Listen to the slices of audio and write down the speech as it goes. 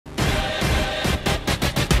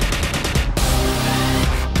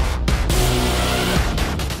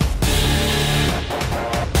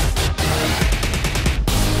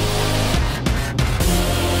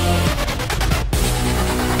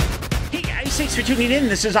thanks for tuning in.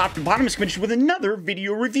 This is Optibotimus coming with another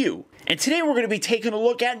video review. And today we're going to be taking a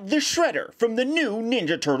look at the Shredder from the new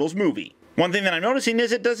Ninja Turtles movie. One thing that I'm noticing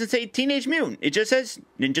is it doesn't say Teenage Mutant, it just says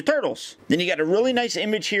Ninja Turtles. Then you got a really nice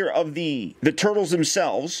image here of the Turtles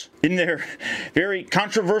themselves in their very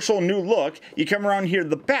controversial new look. You come around here to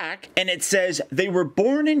the back and it says, they were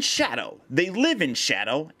born in shadow, they live in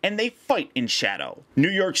shadow, and they fight in shadow.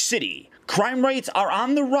 New York City. Crime rates are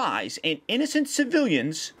on the rise and innocent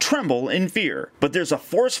civilians tremble in fear. But there's a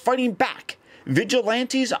force fighting back.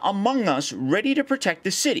 Vigilantes among us ready to protect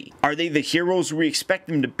the city. Are they the heroes we expect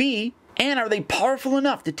them to be? And are they powerful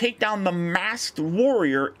enough to take down the masked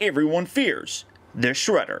warrior everyone fears? The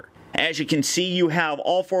Shredder. As you can see, you have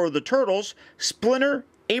all four of the Turtles, Splinter,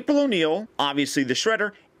 April O'Neil, obviously the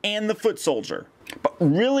Shredder, and the Foot Soldier. But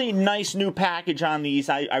really nice new package on these.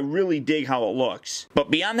 I really dig how it looks.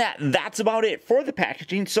 But beyond that, that's about it for the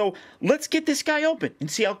packaging. So let's get this guy open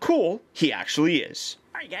and see how cool he actually is.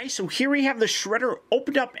 Alright guys, so here we have the Shredder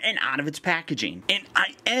opened up and out of its packaging. And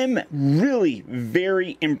I am really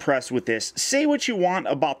very impressed with this. Say what you want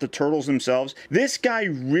about the Turtles themselves. This guy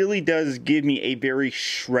really does give me a very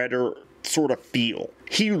Shredder sort of feel.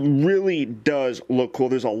 He really does look cool.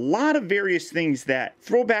 There's a lot of various things that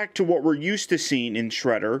throw back to what we're used to seeing in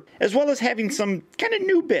Shredder, as well as having some kind of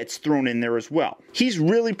new bits thrown in there as well. He's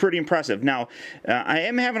really pretty impressive. Now, I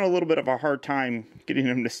am having a little bit of a hard time getting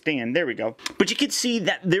him to stand. There we go. But you can see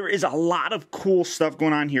that there is a lot of cool stuff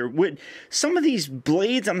going on here. With some of these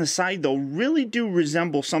blades on the side, though, really do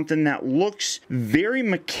resemble something that looks very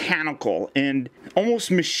mechanical and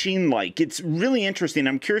almost machine-like. It's really interesting.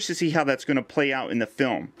 I'm curious to see how that's going to play out in the film.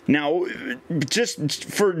 Now, just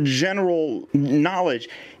for general knowledge,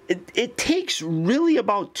 it takes really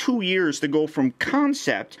about 2 years to go from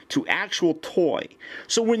concept to actual toy.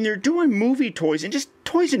 So when they're doing movie toys and just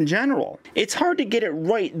toys in general, it's hard to get it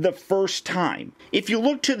right the first time. If you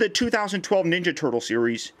look to the 2012 Ninja Turtle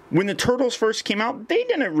series, when the Turtles first came out, they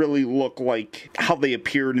didn't really look like how they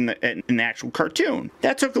appeared in the actual cartoon.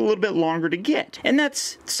 That took a little bit longer to get. And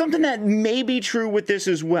that's something that may be true with this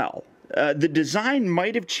as well. The design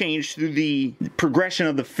might have changed through the progression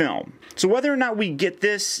of the film. So whether or not we get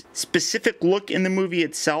this specific look in the movie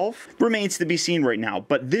itself remains to be seen right now,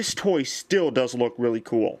 but this toy still does look really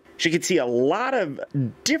cool. So you can see a lot of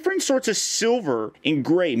different sorts of silver and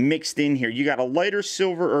gray mixed in here. You got a lighter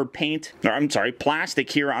silver or paint, or I'm sorry,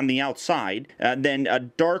 plastic here on the outside, then a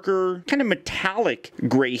darker kind of metallic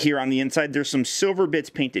gray here on the inside. There's some silver bits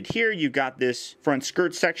painted here. You got this front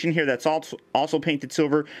skirt section here that's also painted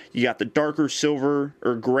silver. You got the darker silver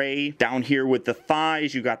or gray down here with the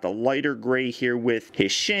thighs. You got the lighter gray here with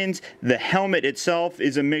his shins. The helmet itself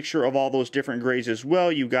is a mixture of all those different grays as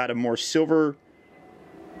well. You got a more silver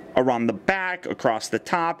around the back, across the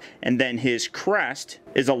top, and then his crest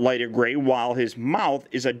is a lighter gray, while his mouth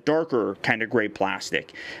is a darker kind of gray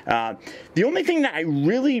plastic. The only thing that I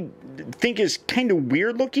really think is kind of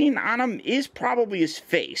weird looking on him is probably his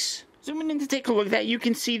face. Zooming in to take a look at that, you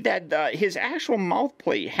can see that his actual mouth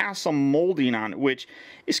plate has some molding on it, which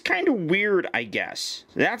is kind of weird, I guess.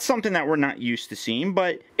 That's something that we're not used to seeing,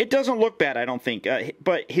 but it doesn't look bad, I don't think.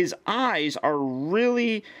 But his eyes are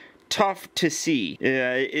really tough to see.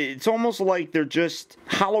 It's almost like they're just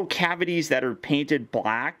hollow cavities that are painted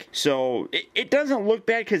black. So it doesn't look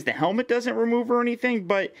bad because the helmet doesn't remove or anything,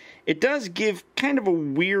 but it does give kind of a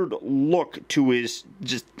weird look to his,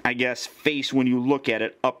 just, I guess, face when you look at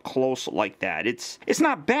it up close like that. It's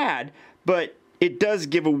not bad, but it does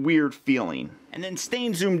give a weird feeling. And then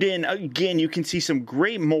staying zoomed in, again, you can see some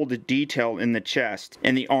great molded detail in the chest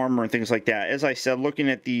and the armor and things like that. As I said, looking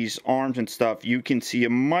at these arms and stuff, you can see a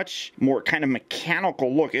much more kind of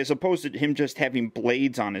mechanical look as opposed to him just having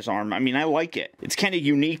blades on his arm. I mean, I like it. It's kind of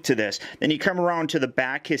unique to this. Then you come around to the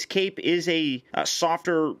back. His cape is a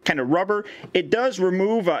softer kind of rubber. It does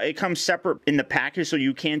remove, it comes separate in the package, so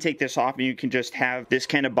you can take this off and you can just have this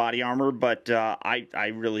kind of body armor, but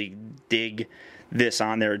I really dig this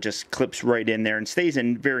on there. It just clips right in there and stays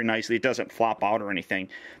in very nicely. It doesn't flop out or anything.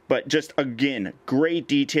 But just, again, great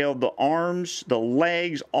detail. The arms, the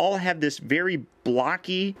legs, all have this very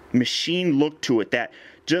blocky machine look to it that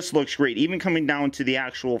just looks great. Even coming down to the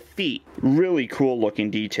actual feet. Really cool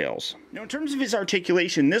looking details. Now, in terms of his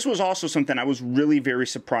articulation, this was also something I was really very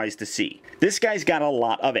surprised to see. This guy's got a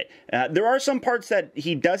lot of it. There are some parts that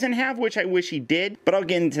he doesn't have, which I wish he did, but I'll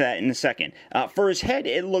get into that in a second. For his head,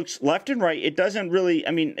 it looks left and right. It doesn't really,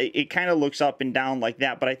 I mean, it kind of looks up and down like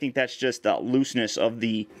that, but I think that's just the looseness of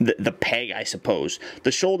the peg, I suppose.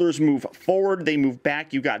 The shoulders move forward, they move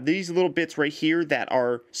back. You got these little bits right here that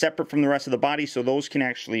are separate from the rest of the body, so those can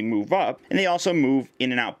actually move up, and they also move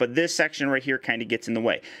in and out, but this section right here kind of gets in the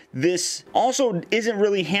way. This This also isn't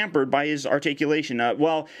really hampered by his articulation.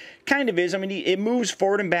 Well, kind of is. I mean, it moves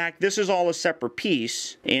forward and back. This is all a separate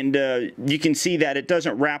piece, and you can see that it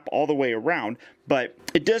doesn't wrap all the way around, but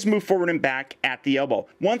it does move forward and back at the elbow.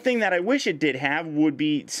 One thing that I wish it did have would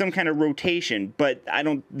be some kind of rotation, but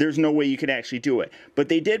there's no way you could actually do it. But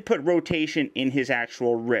they did put rotation in his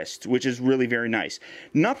actual wrist, which is really very nice.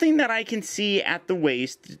 Nothing that I can see at the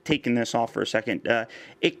waist, taking this off for a second,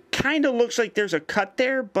 it kind of looks like there's a cut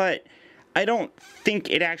there, but I don't think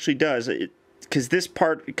it actually does. Because this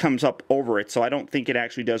part comes up over it, so I don't think it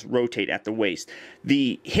actually does rotate at the waist.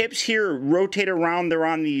 The hips here rotate around. They're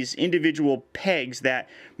on these individual pegs that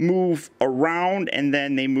move around and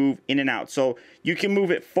then they move in and out. So you can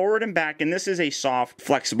move it forward and back, and this is a soft,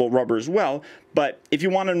 flexible rubber as well. But if you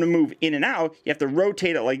want them to move in and out, you have to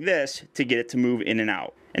rotate it like this to get it to move in and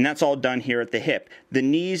out. And that's all done here at the hip. The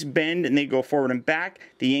knees bend and they go forward and back.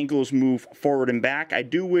 The ankles move forward and back. I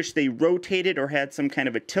do wish they rotated or had some kind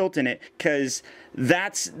of a tilt in it, because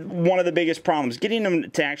that's one of the biggest problems. Getting them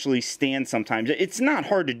to actually stand sometimes. It's not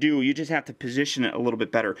hard to do. You just have to position it a little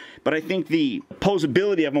bit better. But I think the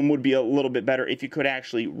posability of them would be a little bit better if you could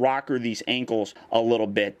actually rocker these ankles a little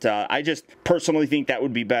bit. I just personally think that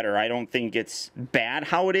would be better. I don't think it's bad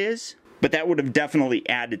how it is, but that would have definitely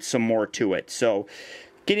added some more to it. So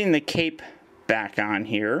getting the cape back on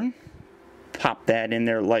here, pop that in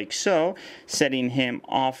there like so, setting him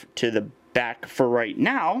off to the back for right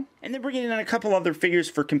now, and then bringing in a couple other figures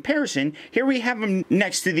for comparison. Here we have him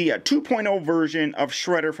next to the 2.0 version of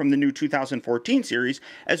Shredder from the new 2014 series,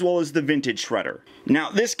 as well as the vintage Shredder.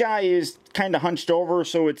 Now this guy is kind of hunched over,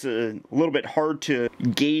 so it's a little bit hard to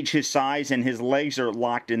gauge his size, and his legs are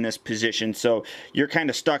locked in this position, so you're kind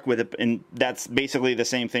of stuck with it, and that's basically the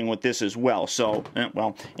same thing with this as well. So,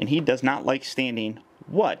 well, and he does not like standing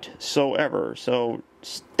whatsoever, so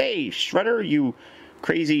stay, Shredder, you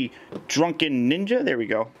crazy drunken ninja. There we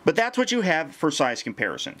go. But that's what you have for size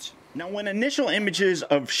comparisons. Now, when initial images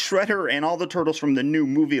of Shredder and all the Turtles from the new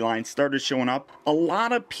movie line started showing up, a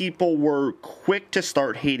lot of people were quick to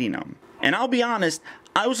start hating them. And I'll be honest,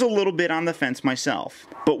 I was a little bit on the fence myself.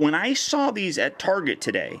 But when I saw these at Target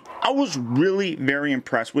today, I was really very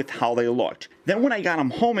impressed with how they looked. Then when I got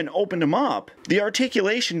them home and opened them up, the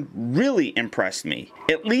articulation really impressed me,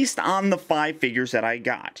 at least on the 5 figures that I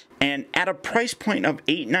got. And at a price point of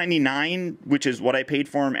 $8.99, which is what I paid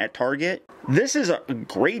for them at Target, this is a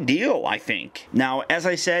great deal, I think. Now, as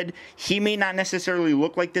I said, he may not necessarily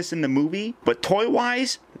look like this in the movie, but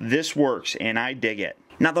toy-wise, this works, and I dig it.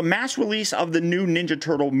 Now, the mass release of the new Ninja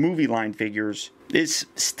Turtle movie line figures is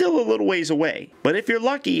still a little ways away, but if you're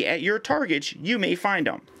lucky at your Targets, you may find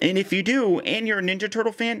them. And if you do, and you're a Ninja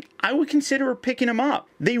Turtle fan, I would consider picking them up.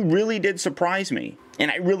 They really did surprise me,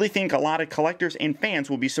 and I really think a lot of collectors and fans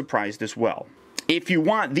will be surprised as well. If you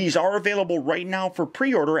want, these are available right now for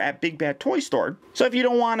pre-order at Big Bad Toy Store. So if you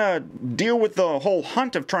don't want to deal with the whole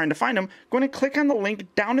hunt of trying to find them, go ahead and click on the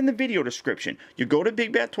link down in the video description. You go to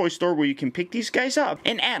Big Bad Toy Store where you can pick these guys up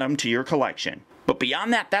and add them to your collection. But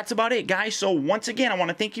beyond that, that's about it, guys. So once again, I want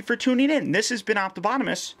to thank you for tuning in. This has been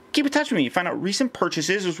Optibotimus. Keep in touch with me. Find out recent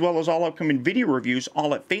purchases as well as all upcoming video reviews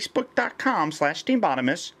all at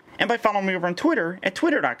facebook.com/teambotimus. And by following me over on Twitter at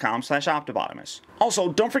twitter.com/optibotimus.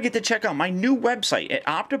 Also, don't forget to check out my new website at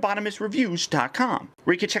optibotimusreviews.com,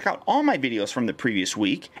 where you can check out all my videos from the previous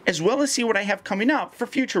week, as well as see what I have coming up for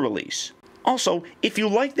future release. Also, if you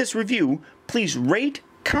like this review, please rate,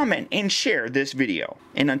 comment, and share this video.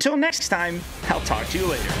 And until next time, I'll talk to you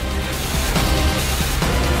later.